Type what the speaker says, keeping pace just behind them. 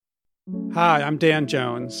Hi, I'm Dan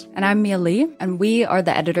Jones. And I'm Mia Lee, and we are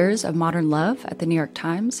the editors of Modern Love at the New York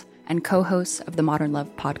Times and co-hosts of the Modern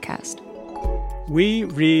Love podcast. We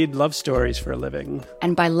read love stories for a living.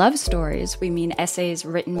 And by love stories, we mean essays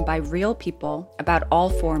written by real people about all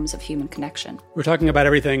forms of human connection. We're talking about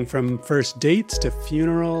everything from first dates to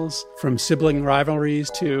funerals, from sibling rivalries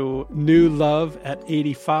to new love at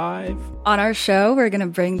 85. On our show, we're going to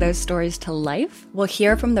bring those stories to life. We'll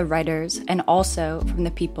hear from the writers and also from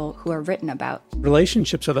the people who are written about.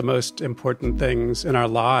 Relationships are the most important things in our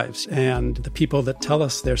lives, and the people that tell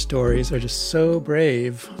us their stories are just so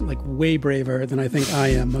brave, like way braver than I think I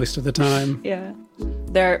am most of the time. Yeah.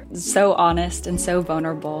 They're so honest and so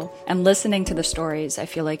vulnerable. And listening to the stories, I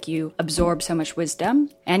feel like you absorb so much wisdom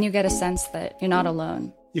and you get a sense that you're not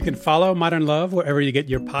alone. You can follow Modern Love wherever you get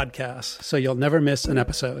your podcasts, so you'll never miss an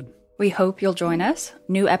episode. We hope you'll join us.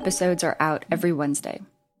 New episodes are out every Wednesday.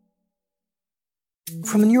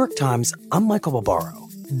 From the New York Times, I'm Michael Barbaro.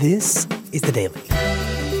 This is The Daily.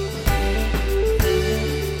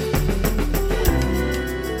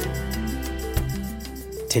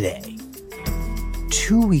 Today,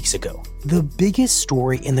 2 weeks ago, the biggest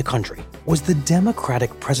story in the country was the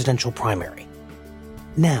Democratic presidential primary.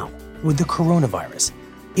 Now, with the coronavirus,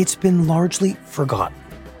 it's been largely forgotten.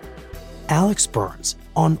 Alex Burns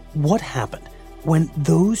on what happened when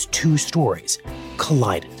those two stories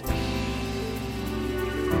collided.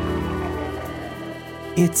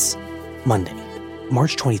 It's Monday,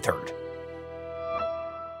 March 23rd.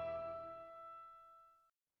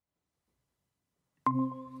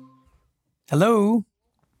 Hello.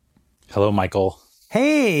 Hello, Michael.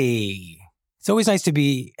 Hey. It's always nice to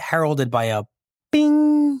be heralded by a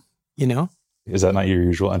bing, you know? Is that not your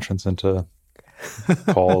usual entrance into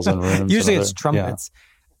calls and rooms? Usually it's trumpets.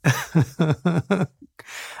 Yeah.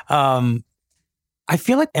 I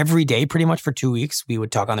feel like every day, pretty much for 2 weeks, we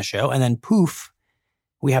would talk on the show, and then poof,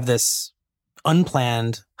 we have this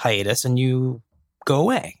unplanned hiatus and you go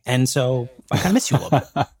away. And so I kind of miss you a little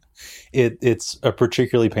bit. It's a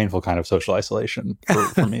particularly painful kind of social isolation,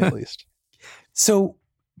 for me at least. So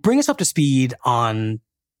bring us up to speed on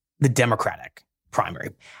the Democratic primary.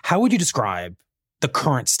 How would you describe the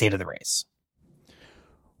current state of the race?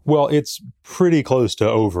 Well, it's pretty close to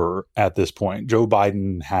over at this point. Joe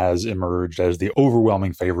Biden has emerged as the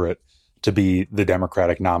overwhelming favorite to be the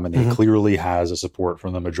Democratic nominee, clearly has a support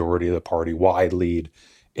from the majority of the party, wide lead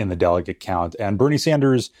in the delegate count. And Bernie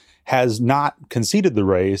Sanders has not conceded the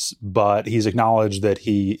race, but he's acknowledged that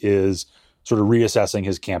he is sort of reassessing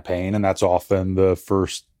his campaign, and that's often the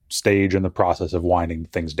first stage in the process of winding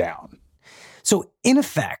things down. So in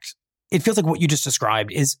effect, it feels like what you just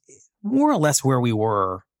described is more or less where we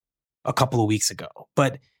were a couple of weeks ago.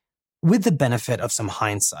 But with the benefit of some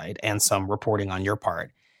hindsight and some reporting on your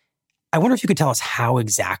part, I wonder if you could tell us how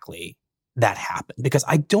exactly that happened, because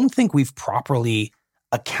I don't think we've properly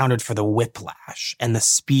accounted for the whiplash and the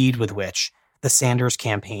speed with which the Sanders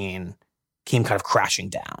campaign came kind of crashing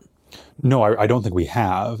down. No, I don't think we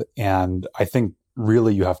have. And I think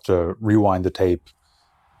really you have to rewind the tape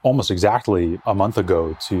almost exactly a month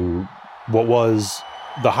ago to what was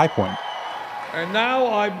the high point. And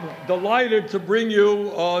now I'm delighted to bring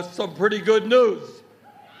you some pretty good news.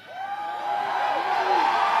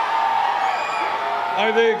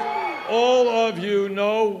 I think all of you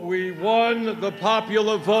know we won the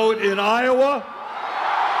popular vote in Iowa.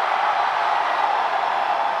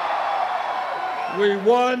 We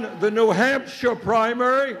won the New Hampshire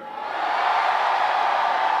primary.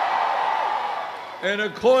 And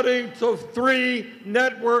according to 3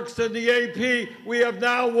 networks in the AP, we have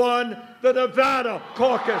now won the Nevada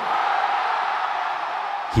caucus.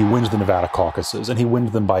 He wins the Nevada caucuses, and he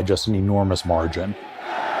wins them by just an enormous margin.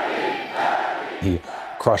 He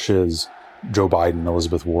crushes Joe Biden,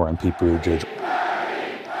 Elizabeth Warren, Pete Buttigieg.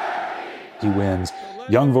 He wins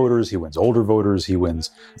young voters, he wins older voters, he wins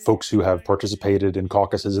folks who have participated in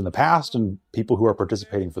caucuses in the past and people who are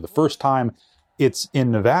participating for the first time. It's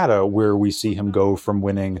in Nevada where we see him go from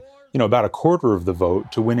winning, about a quarter of the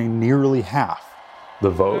vote to winning nearly half the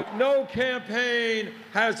vote. No campaign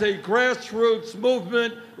has a grassroots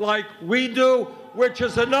movement like we do, which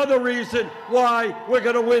is another reason why we're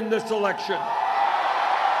going to win this election.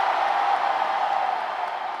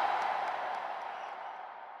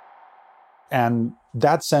 And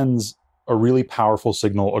that sends a really powerful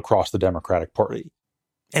signal across the Democratic Party.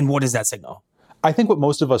 And what is that signal? I think what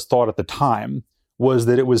most of us thought at the time was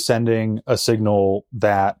that it was sending a signal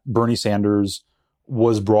that Bernie Sanders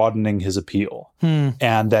was broadening his appeal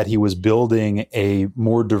and that he was building a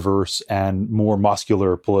more diverse and more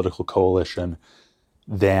muscular political coalition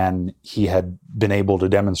than he had been able to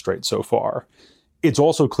demonstrate so far. it's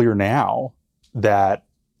also clear now that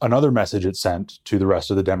another message it sent to the rest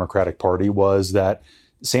of the Democratic Party was that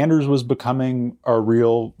Sanders was becoming a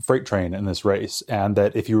real freight train in this race, and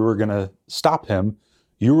that if you were going to stop him,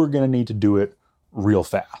 you were going to need to do it real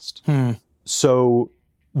fast. So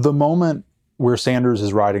the moment where Sanders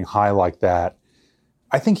is riding high like that,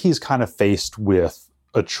 I think he's kind of faced with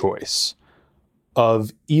a choice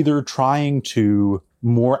of either trying to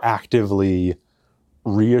more actively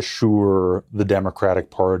reassure the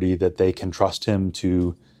Democratic Party that they can trust him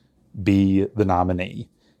to be the nominee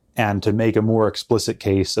and to make a more explicit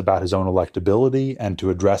case about his own electability and to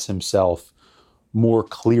address himself more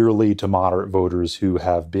clearly to moderate voters who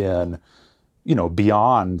have been,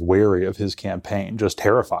 beyond wary of his campaign, just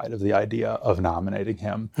terrified of the idea of nominating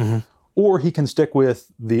him. Or he can stick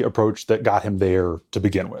with the approach that got him there to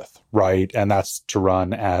begin with, right? And that's to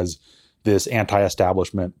run as this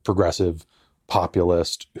anti-establishment progressive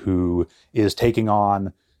populist who is taking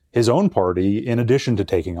on his own party in addition to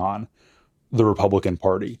taking on the Republican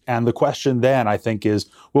Party. And the question then, I think, is,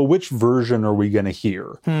 well, which version are we going to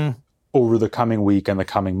hear over the coming week and the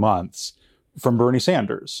coming months from Bernie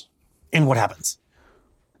Sanders? And what happens?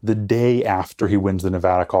 The day after he wins the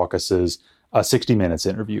Nevada caucuses, a 60 Minutes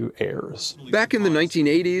interview airs. Back in the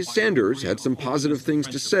 1980s, Sanders had some positive things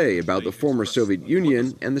to say about the former Soviet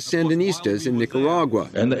Union and the Sandinistas in Nicaragua.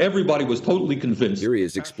 And everybody was totally convinced. Here he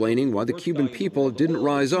is explaining why the Cuban people didn't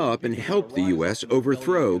rise up and help the U.S.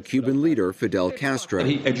 overthrow Cuban leader Fidel Castro.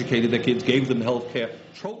 He educated the kids, gave them health care.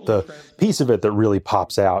 The piece of it that really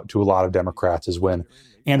pops out to a lot of Democrats is when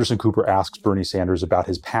Anderson Cooper asks Bernie Sanders about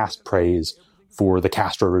his past praise for the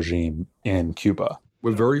Castro regime in Cuba.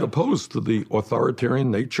 We're very opposed to the authoritarian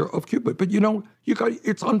nature of Cuba. But,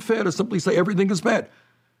 it's unfair to simply say everything is bad.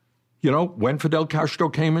 When Fidel Castro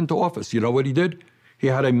came into office, you know what he did? He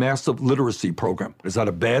had a massive literacy program. Is that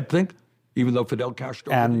a bad thing? Even though Fidel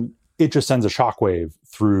Castro... And it just sends a shockwave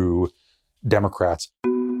through Democrats.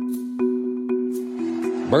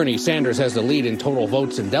 Bernie Sanders has the lead in total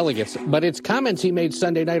votes and delegates, but it's comments he made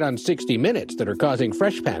Sunday night on 60 Minutes that are causing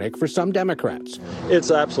fresh panic for some Democrats.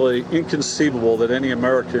 It's absolutely inconceivable that any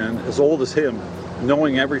American as old as him,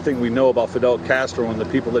 knowing everything we know about Fidel Castro and the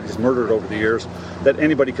people that he's murdered over the years, that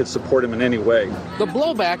anybody could support him in any way. The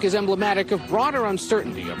blowback is emblematic of broader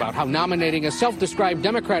uncertainty about how nominating a self-described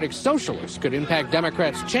democratic socialist could impact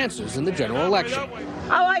Democrats' chances in the general election.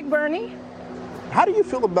 I like Bernie. How do you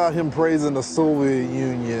feel about him praising the Soviet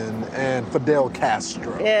Union and Fidel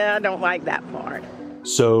Castro? Yeah, I don't like that part.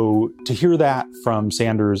 So to hear that from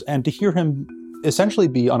Sanders and to hear him essentially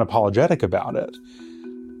be unapologetic about it,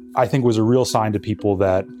 I think was a real sign to people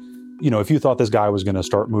that, if you thought this guy was going to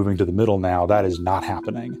start moving to the middle now, that is not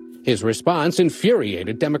happening. His response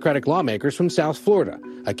infuriated Democratic lawmakers from South Florida,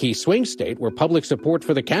 a key swing state where public support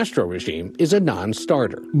for the Castro regime is a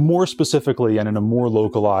non-starter. More specifically, and in a more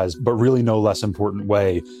localized, but really no less important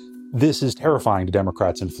way, this is terrifying to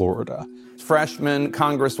Democrats in Florida. Freshman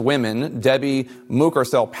Congresswoman Debbie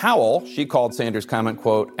Mucarsel-Powell, she called Sanders' comment,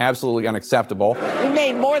 quote, absolutely unacceptable. He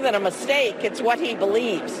made more than a mistake. It's what he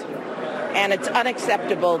believes. And it's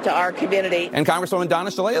unacceptable to our community. And Congresswoman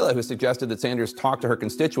Donna Shalala, who suggested that Sanders talk to her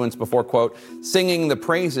constituents before, quote, singing the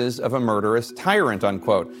praises of a murderous tyrant,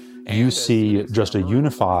 unquote. You see just a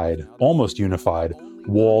unified, almost unified,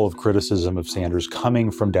 wall of criticism of Sanders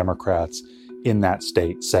coming from Democrats in that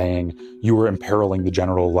state, saying you are imperiling the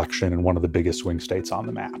general election in one of the biggest swing states on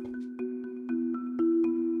the map.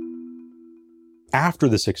 After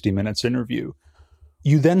the 60 Minutes interview,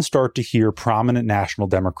 you then start to hear prominent national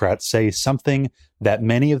Democrats say something that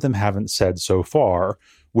many of them haven't said so far,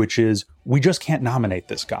 which is, we just can't nominate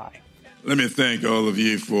this guy. Let me thank all of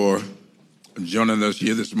you for joining us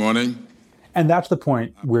here this morning. And that's the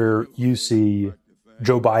point where you see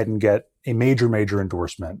Joe Biden get a major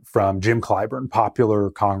endorsement from Jim Clyburn, popular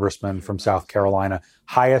congressman from South Carolina,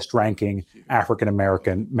 highest ranking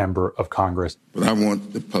African-American member of Congress. But I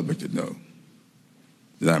want the public to know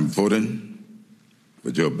that I'm voting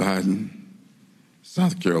for Joe Biden.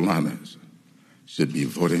 South Carolinians should be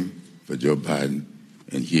voting for Joe Biden,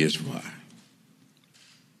 and here's why.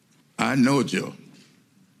 I know Joe.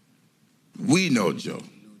 We know Joe.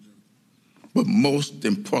 But most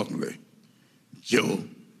importantly, Joe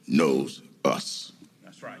knows us.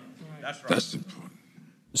 That's right. That's important.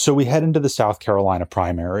 So we head into the South Carolina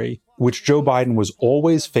primary, which Joe Biden was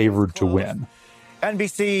always favored to win.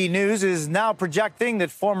 NBC News is now projecting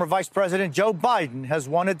that former Vice President Joe Biden has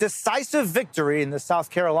won a decisive victory in the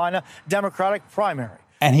South Carolina Democratic primary.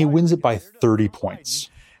 And he wins it by 30 points.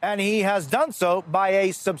 and he has done so by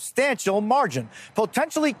a substantial margin,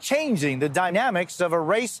 potentially changing the dynamics of a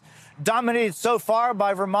race dominated so far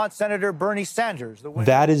by Vermont Senator Bernie Sanders.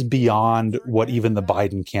 That is beyond what even the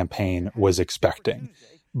Biden campaign was expecting.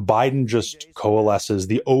 Biden just coalesces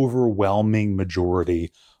the overwhelming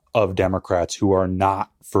majority of Democrats who are not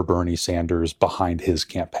for Bernie Sanders behind his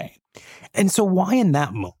campaign. And so why in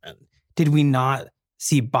that moment did we not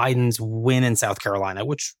see Biden's win in South Carolina,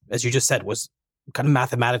 which, as you just said, was kind of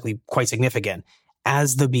mathematically quite significant,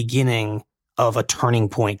 as the beginning of a turning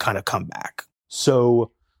point kind of comeback?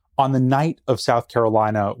 So on the night of South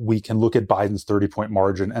Carolina, we can look at Biden's 30-point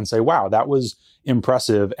margin and say, wow, that was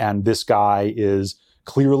impressive. And this guy is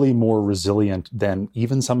clearly more resilient than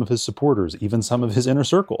even some of his supporters, even some of his inner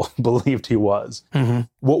circle believed he was. Mm-hmm.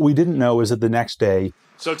 What we didn't know is that the next day...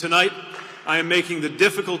 So tonight, I am making the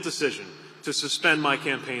difficult decision to suspend my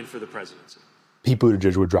campaign for the presidency. Pete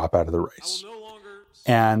Buttigieg would drop out of the race.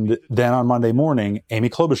 And then on Monday morning, Amy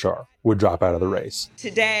Klobuchar would drop out of the race.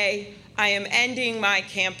 Today, I am ending my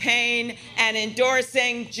campaign and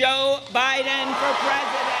endorsing Joe Biden for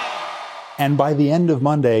president. And by the end of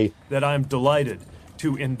Monday... That I'm delighted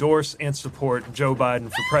to endorse and support Joe Biden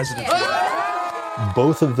for president.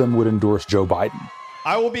 Both of them would endorse Joe Biden.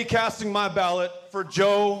 I will be casting my ballot for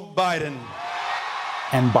Joe Biden.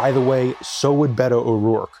 And by the way, so would Beto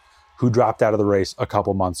O'Rourke, who dropped out of the race a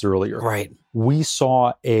couple months earlier. Right. We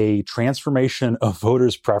saw a transformation of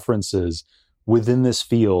voters' preferences within this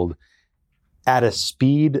field at a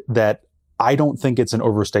speed that I don't think it's an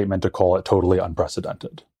overstatement to call it totally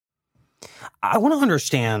unprecedented. I want to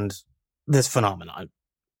understand this phenomenon.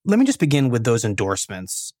 Let me just begin with those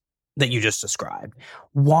endorsements that you just described.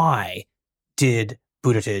 Why did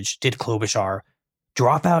Buttigieg, did Klobuchar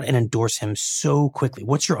drop out and endorse him so quickly?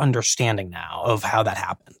 What's your understanding now of how that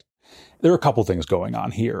happened? There are a couple things going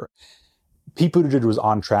on here. Pete Buttigieg was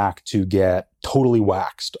on track to get totally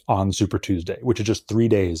waxed on Super Tuesday, which is just 3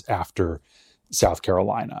 days after South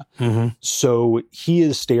Carolina. Mm-hmm. So he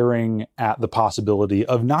is staring at the possibility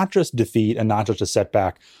of not just defeat and not just a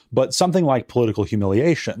setback, but something like political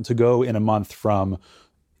humiliation, to go in a month from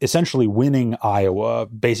essentially winning Iowa,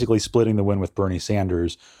 basically splitting the win with Bernie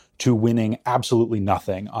Sanders, to winning absolutely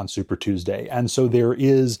nothing on Super Tuesday. And so there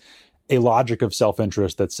is a logic of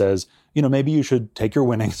self-interest that says, you know, maybe you should take your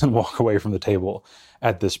winnings and walk away from the table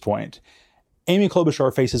at this point. Amy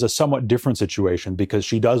Klobuchar faces a somewhat different situation because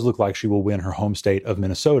she does look like she will win her home state of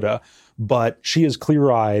Minnesota, but she is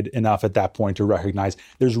clear-eyed enough at that point to recognize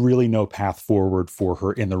there's really no path forward for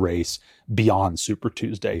her in the race beyond Super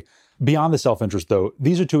Tuesday. Beyond the self-interest, though,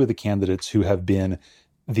 these are two of the candidates who have been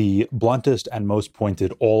the bluntest and most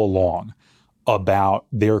pointed all along about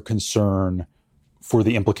their concern for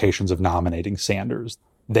the implications of nominating Sanders.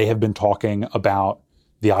 They have been talking about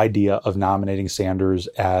the idea of nominating Sanders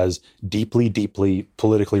as deeply, deeply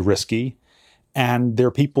politically risky. And there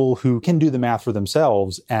are people who can do the math for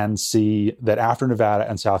themselves and see that after Nevada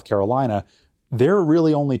and South Carolina, there are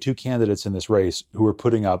really only two candidates in this race who are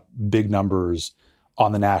putting up big numbers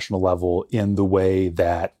on the national level in the way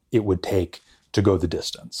that it would take to go the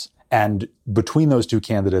distance. And between those two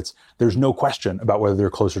candidates, there's no question about whether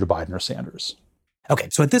they're closer to Biden or Sanders. Okay,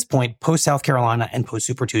 so at this point, post-South Carolina and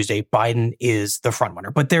post-Super Tuesday, Biden is the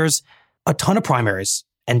frontrunner. But there's a ton of primaries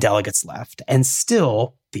and delegates left, and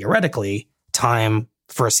still, theoretically, time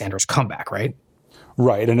for a Sanders comeback, right?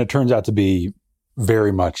 Right, and it turns out to be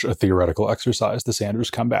very much a theoretical exercise, the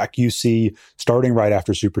Sanders comeback. You see, starting right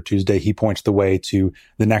after Super Tuesday, he points the way to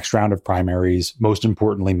the next round of primaries, most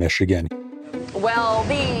importantly, Michigan. Well,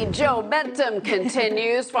 the Joe Bentham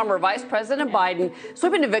continues. Former Vice President Biden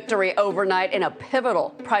sweeping to victory overnight in a pivotal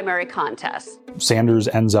primary contest. Sanders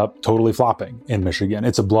ends up totally flopping in Michigan.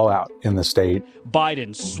 It's a blowout in the state.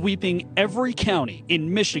 Biden sweeping every county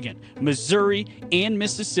in Michigan, Missouri, and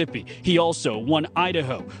Mississippi. He also won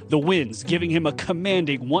Idaho, the wins giving him a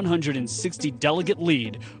commanding 160 delegate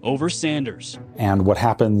lead over Sanders. And what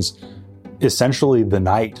happens essentially the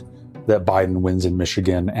night that Biden wins in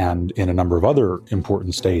Michigan and in a number of other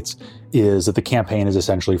important states is that the campaign is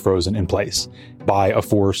essentially frozen in place by a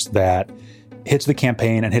force that hits the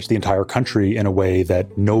campaign and hits the entire country in a way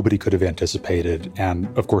that nobody could have anticipated. And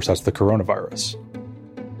of course, that's the coronavirus.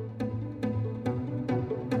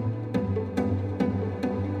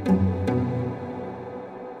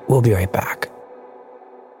 We'll be right back.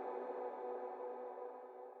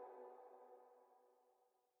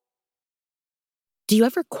 Do you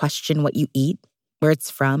ever question what you eat, where it's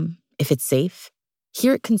from, if it's safe?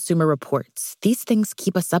 Here at Consumer Reports, these things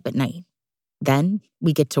keep us up at night. Then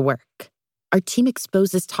we get to work. Our team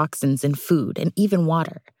exposes toxins in food and even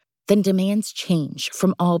water. Then demands change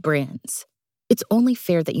from all brands. It's only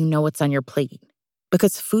fair that you know what's on your plate,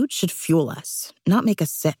 because food should fuel us, not make us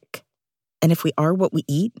sick. And if we are what we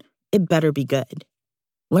eat, it better be good.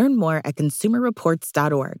 Learn more at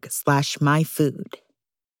consumerreports.org/myfood.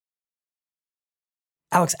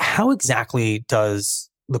 Alex, how exactly does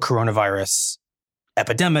the coronavirus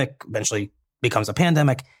epidemic eventually becomes a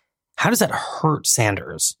pandemic? How does that hurt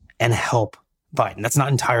Sanders and help Biden? That's not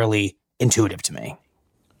entirely intuitive to me.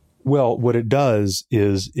 Well, what it does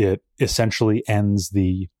is it essentially ends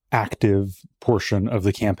the active portion of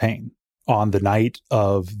the campaign. On the night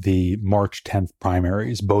of the March 10th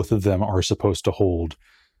primaries, both of them are supposed to hold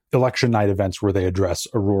election night events where they address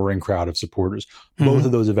a roaring crowd of supporters. Both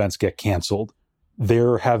of those events get canceled.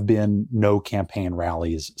 There have been no campaign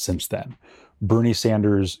rallies since then. Bernie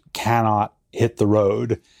Sanders cannot hit the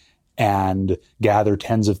road and gather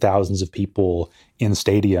tens of thousands of people in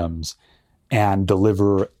stadiums and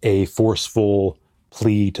deliver a forceful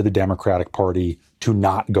plea to the Democratic Party to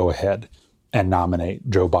not go ahead and nominate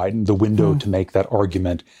Joe Biden. The window to make that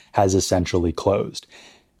argument has essentially closed.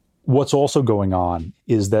 What's also going on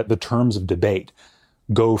is that the terms of debate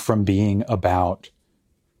go from being about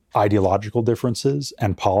ideological differences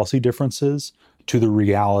and policy differences to the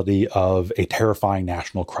reality of a terrifying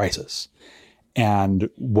national crisis. And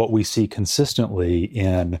what we see consistently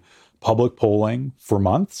in public polling for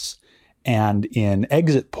months and in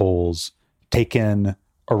exit polls taken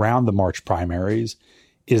around the March primaries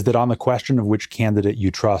is that on the question of which candidate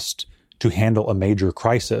you trust to handle a major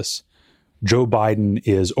crisis, Joe Biden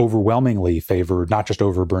is overwhelmingly favored, not just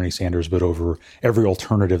over Bernie Sanders, but over every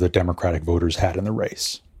alternative that Democratic voters had in the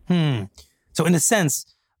race. So in a sense,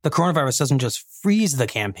 the coronavirus doesn't just freeze the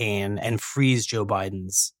campaign and freeze Joe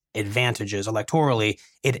Biden's advantages electorally,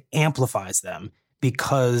 it amplifies them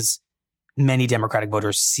because many Democratic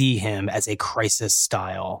voters see him as a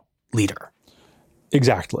crisis-style leader.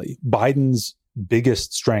 Exactly. Biden's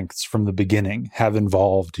biggest strengths from the beginning have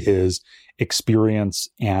involved his experience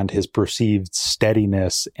and his perceived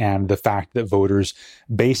steadiness and the fact that voters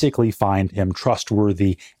basically find him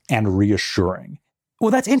trustworthy and reassuring.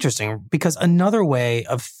 Well, that's interesting because another way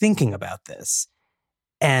of thinking about this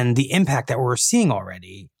and the impact that we're seeing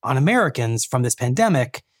already on Americans from this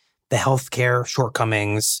pandemic, the healthcare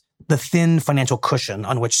shortcomings, the thin financial cushion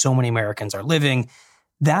on which so many Americans are living,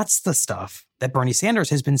 that's the stuff that Bernie Sanders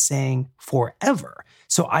has been saying forever.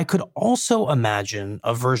 So I could also imagine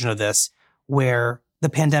a version of this where the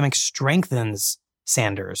pandemic strengthens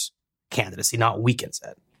Sanders' candidacy, not weakens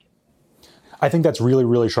it. I think that's really,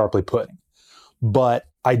 really sharply put. But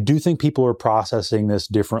I do think people are processing this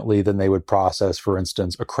differently than they would process, for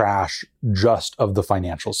instance, a crash just of the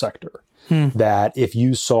financial sector. That if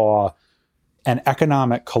you saw an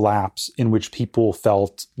economic collapse in which people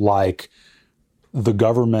felt like the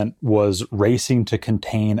government was racing to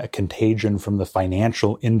contain a contagion from the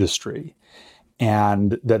financial industry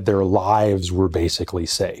and that their lives were basically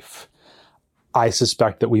safe, I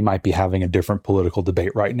suspect that we might be having a different political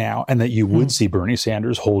debate right now, and that you would see Bernie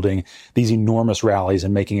Sanders holding these enormous rallies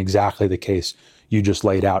and making exactly the case you just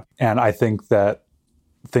laid out. And I think that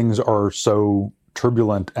things are so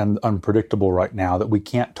turbulent and unpredictable right now that we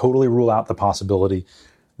can't totally rule out the possibility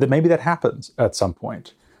that maybe that happens at some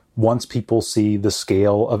point. Once people see the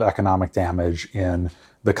scale of economic damage in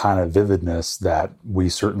the kind of vividness that we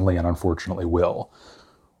certainly and unfortunately will.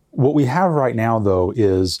 What we have right now, though,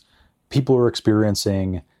 is people are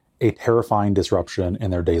experiencing a terrifying disruption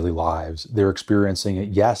in their daily lives. They're experiencing it,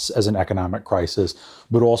 yes, as an economic crisis,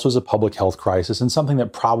 but also as a public health crisis and something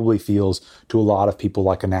that probably feels to a lot of people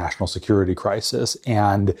like a national security crisis.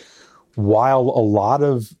 And while a lot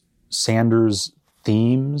of Sanders'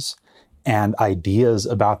 themes and ideas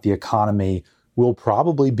about the economy will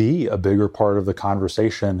probably be a bigger part of the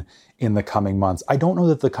conversation in the coming months, I don't know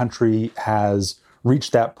that the country has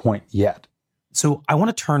reached that point yet. So I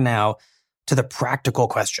want to turn now to the practical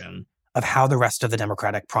question of how the rest of the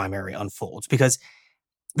Democratic primary unfolds, because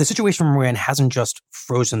the situation we're in hasn't just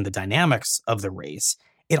frozen the dynamics of the race.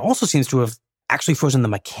 It also seems to have actually frozen the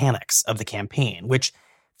mechanics of the campaign, which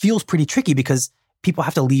feels pretty tricky because people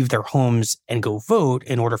have to leave their homes and go vote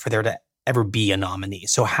in order for there to ever be a nominee.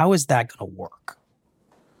 So how is that going to work?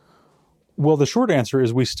 Well, the short answer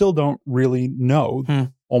is we still don't really know.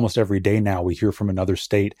 Almost every day now we hear from another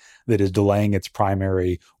state that is delaying its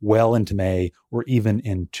primary well into May or even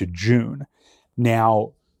into June.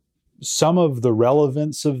 Now, some of the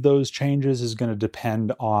relevance of those changes is going to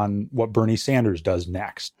depend on what Bernie Sanders does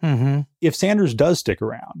next. If Sanders does stick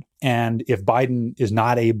around, and if Biden is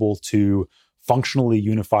not able to functionally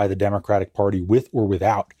unify the Democratic Party with or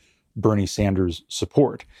without Bernie Sanders'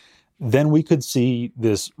 support, then we could see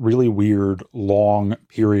this really weird, long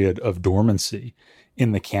period of dormancy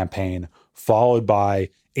in the campaign, followed by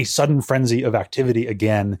a sudden frenzy of activity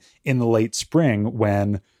again in the late spring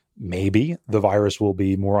when maybe the virus will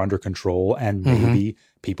be more under control and maybe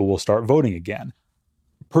people will start voting again.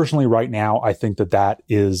 Personally, right now, I think that that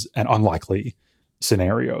is an unlikely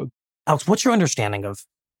scenario. Alex, what's your understanding of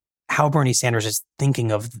how Bernie Sanders is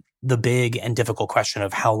thinking of the big and difficult question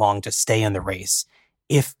of how long to stay in the race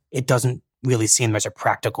if it doesn't really seem there's a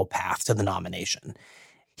practical path to the nomination?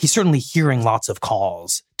 He's certainly hearing lots of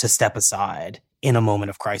calls to step aside in a moment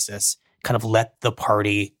of crisis, kind of let the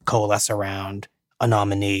party coalesce around a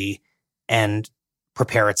nominee and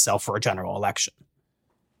prepare itself for a general election.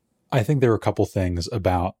 I think there are a couple things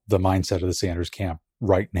about the mindset of the Sanders camp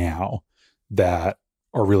right now that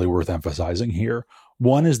are really worth emphasizing here.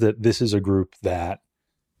 One is that this is a group that,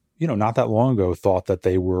 not that long ago thought that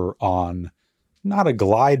they were on not a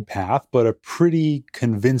glide path, but a pretty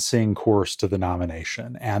convincing course to the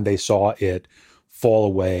nomination. And they saw it fall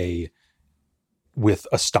away with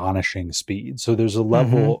astonishing speed. So there's a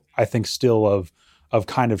level, I think, still of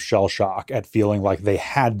kind of shell shock at feeling like they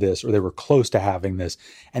had this or they were close to having this,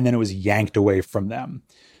 and then it was yanked away from them.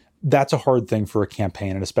 That's a hard thing for a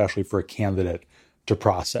campaign and especially for a candidate to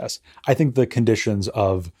process. I think the conditions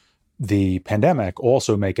of the pandemic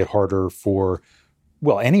also make it harder for,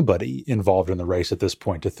 anybody involved in the race at this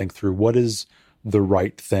point to think through what is the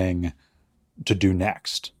right thing to do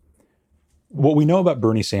next. What we know about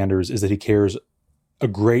Bernie Sanders is that he cares a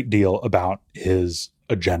great deal about his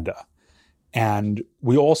agenda. And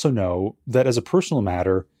we also know that as a personal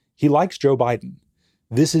matter, he likes Joe Biden.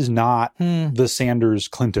 This is not the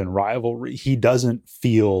Sanders-Clinton rivalry. He doesn't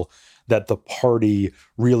feel that the party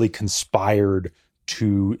really conspired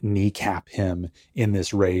to kneecap him in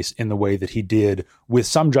this race in the way that he did with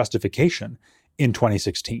some justification in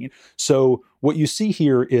 2016. So what you see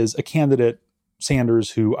here is a candidate,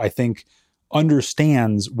 Sanders, who I think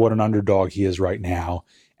understands what an underdog he is right now,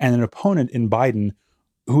 and an opponent in Biden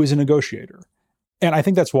who is a negotiator. And I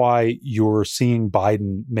think that's why you're seeing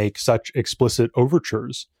Biden make such explicit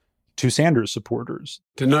overtures to Sanders supporters.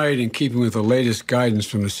 Tonight, in keeping with the latest guidance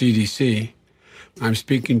from the CDC, I'm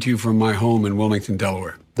speaking to you from my home in Wilmington,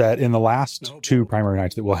 Delaware. That in the last two primary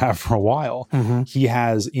nights that we'll have for a while, he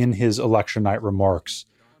has, in his election night remarks,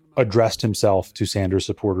 addressed himself to Sanders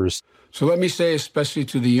supporters. So let me say, especially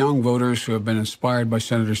to the young voters who have been inspired by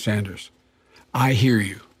Senator Sanders, I hear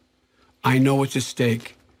you. I know what's at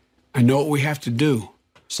stake. I know what we have to do.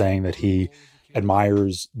 Saying that he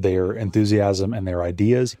admires their enthusiasm and their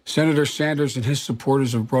ideas. Senator Sanders and his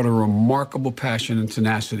supporters have brought a remarkable passion and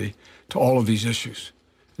tenacity to all of these issues.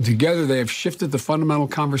 And together they have shifted the fundamental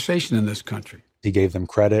conversation in this country. He gave them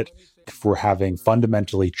credit for having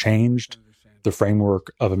fundamentally changed the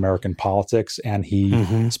framework of American politics. And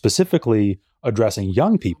he specifically, addressing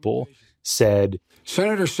young people, said,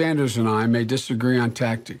 Senator Sanders and I may disagree on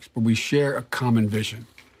tactics, but we share a common vision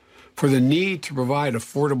for the need to provide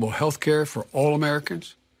affordable health care for all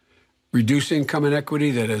Americans, reduce income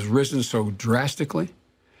inequity that has risen so drastically,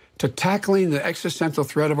 to tackling the existential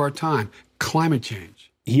threat of our time, climate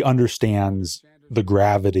change. He understands the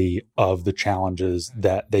gravity of the challenges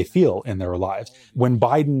that they feel in their lives. When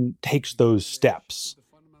Biden takes those steps,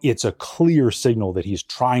 it's a clear signal that he's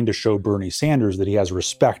trying to show Bernie Sanders that he has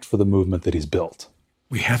respect for the movement that he's built.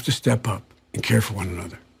 We have to step up and care for one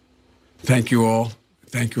another. Thank you all.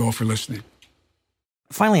 Thank you all for listening.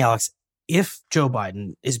 Finally, Alex, if Joe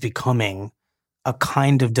Biden is becoming a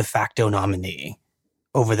kind of de facto nominee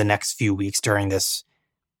over the next few weeks during this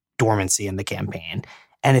dormancy in the campaign,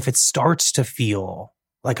 and if it starts to feel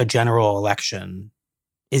like a general election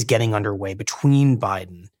is getting underway between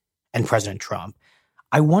Biden and President Trump,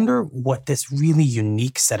 I wonder what this really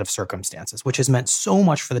unique set of circumstances, which has meant so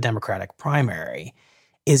much for the Democratic primary,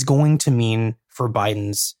 is going to mean for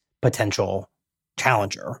Biden's potential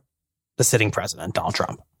challenger, the sitting president, Donald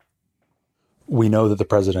Trump. We know that the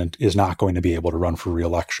president is not going to be able to run for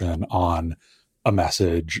re-election on a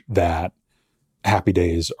message that happy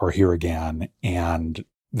days are here again and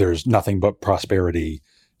there's nothing but prosperity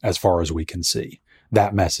as far as we can see.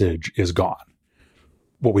 That message is gone.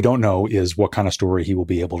 What we don't know is what kind of story he will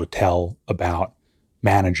be able to tell about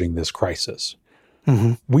managing this crisis.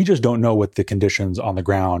 We just don't know what the conditions on the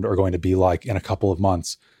ground are going to be like in a couple of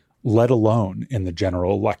months, let alone in the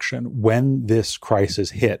general election. When this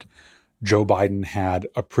crisis hit, Joe Biden had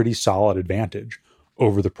a pretty solid advantage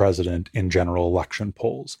over the president in general election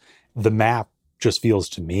polls. The map just feels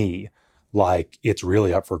to me like it's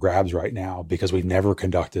really up for grabs right now because we've never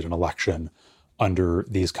conducted an election under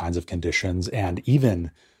these kinds of conditions. And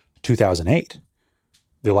even 2008,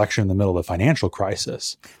 the election in the middle of the financial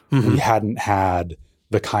crisis, we hadn't had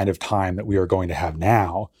the kind of time that we are going to have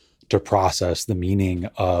now to process the meaning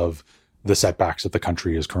of the setbacks that the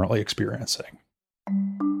country is currently experiencing.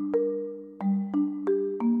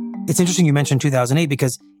 It's interesting you mentioned 2008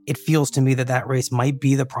 because it feels to me that that race might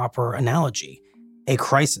be the proper analogy, a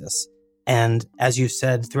crisis. And as you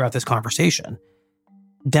said throughout this conversation,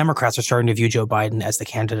 Democrats are starting to view Joe Biden as the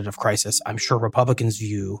candidate of crisis. I'm sure Republicans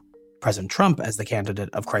view President Trump as the candidate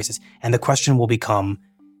of crisis. And the question will become,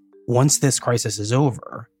 once this crisis is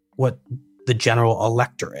over, what the general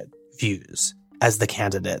electorate views as the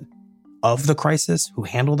candidate of the crisis, who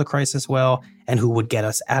handled the crisis well, and who would get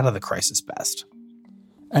us out of the crisis best.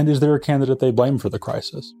 And is there a candidate they blame for the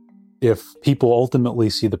crisis? If people ultimately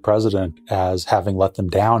see the president as having let them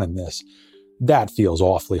down in this, that feels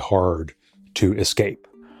awfully hard to escape.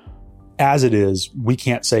 As it is, we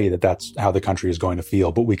can't say that that's how the country is going to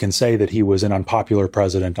feel, but we can say that he was an unpopular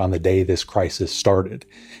president on the day this crisis started,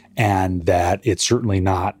 and that it's certainly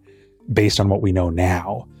not, based on what we know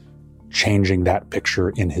now, changing that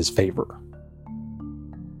picture in his favor.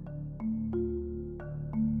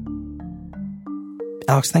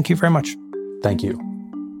 Alex, thank you very much. Thank you.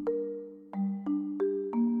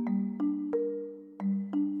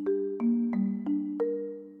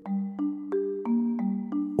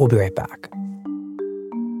 We'll be right back.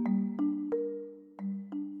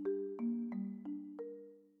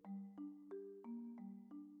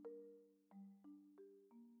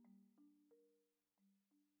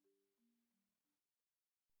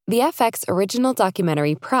 The FX original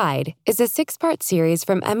documentary Pride is a 6-part series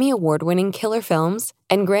from Emmy Award-winning Killer Films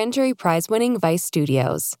and Grand Jury Prize-winning Vice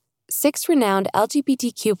Studios. 6 renowned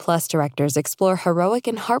LGBTQ+ directors explore heroic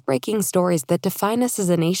and heartbreaking stories that define us as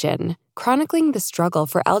a nation, chronicling the struggle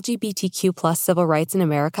for LGBTQ+ civil rights in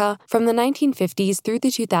America from the 1950s through the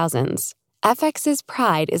 2000s. FX's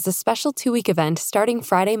Pride is a special 2-week event starting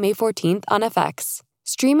Friday, May 14th on FX.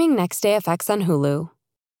 Streaming next day FX on Hulu.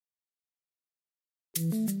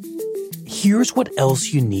 Here's what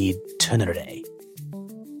else you need to know today.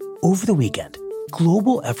 Over the weekend,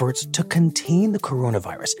 global efforts to contain the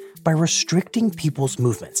coronavirus by restricting people's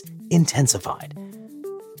movements intensified.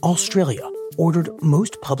 Australia ordered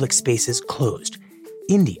most public spaces closed.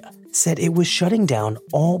 India said it was shutting down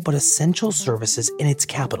all but essential services in its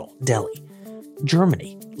capital, Delhi.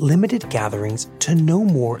 Germany limited gatherings to no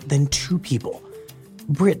more than 2 people.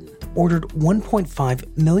 Britain ordered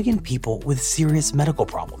 1.5 million people with serious medical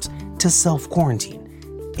problems to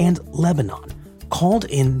self-quarantine. And Lebanon called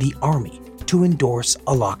in the army to endorse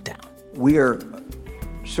a lockdown. We are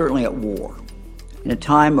certainly at war. In a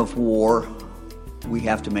time of war, we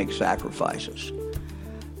have to make sacrifices.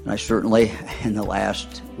 And I certainly, in the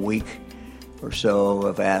last week or so,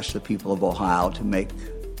 have asked the people of Ohio to make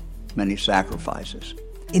many sacrifices.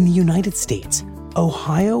 In the United States,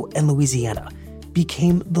 Ohio and Louisiana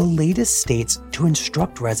became the latest states to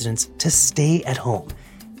instruct residents to stay at home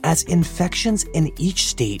as infections in each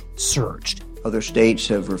state surged. Other states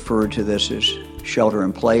have referred to this as shelter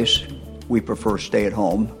in place. We prefer stay at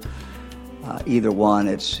home. Either one,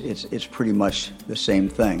 it's pretty much the same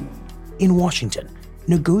thing. In Washington,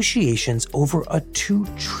 negotiations over a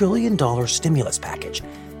 $2 trillion stimulus package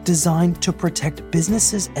designed to protect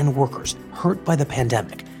businesses and workers hurt by the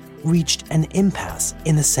pandemic reached an impasse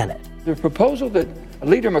in the Senate. The proposal that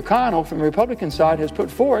Leader McConnell from the Republican side has put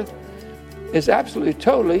forth is absolutely,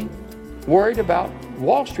 totally worried about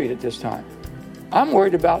Wall Street at this time. I'm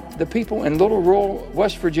worried about the people in little rural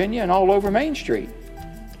West Virginia and all over Main Street.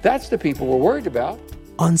 That's the people we're worried about.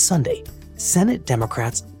 On Sunday, Senate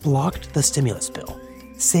Democrats blocked the stimulus bill,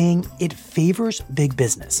 saying it favors big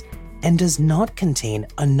business and does not contain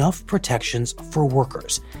enough protections for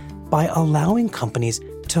workers by allowing companies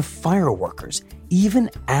to fire workers even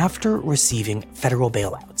after receiving federal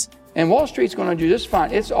bailouts. And Wall Street's going to do just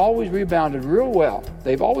fine. It's always rebounded real well.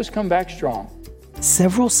 They've always come back strong.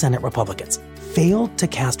 Several Senate Republicans failed to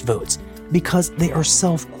cast votes because they are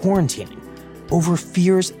self-quarantining over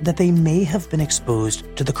fears that they may have been exposed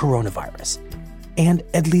to the coronavirus. And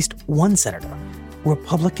at least one senator,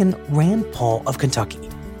 Republican Rand Paul of Kentucky,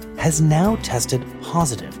 has now tested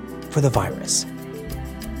positive for the virus.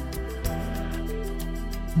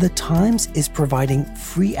 The Times is providing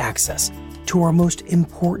free access to our most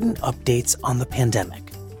important updates on the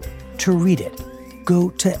pandemic. To read it, go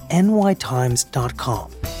to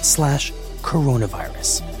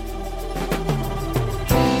nytimes.com/coronavirus.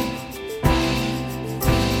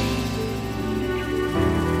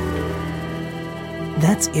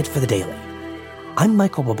 That's it for the Daily. I'm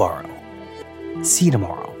Michael Barbaro. See you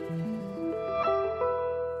tomorrow.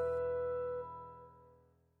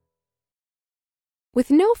 With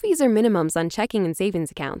no fees or minimums on checking and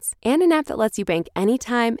savings accounts, and an app that lets you bank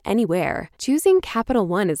anytime, anywhere, choosing Capital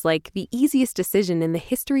One is like the easiest decision in the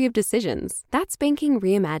history of decisions. That's banking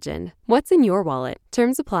reimagined. What's in your wallet?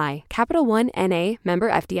 Terms apply. Capital One N.A. member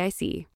FDIC.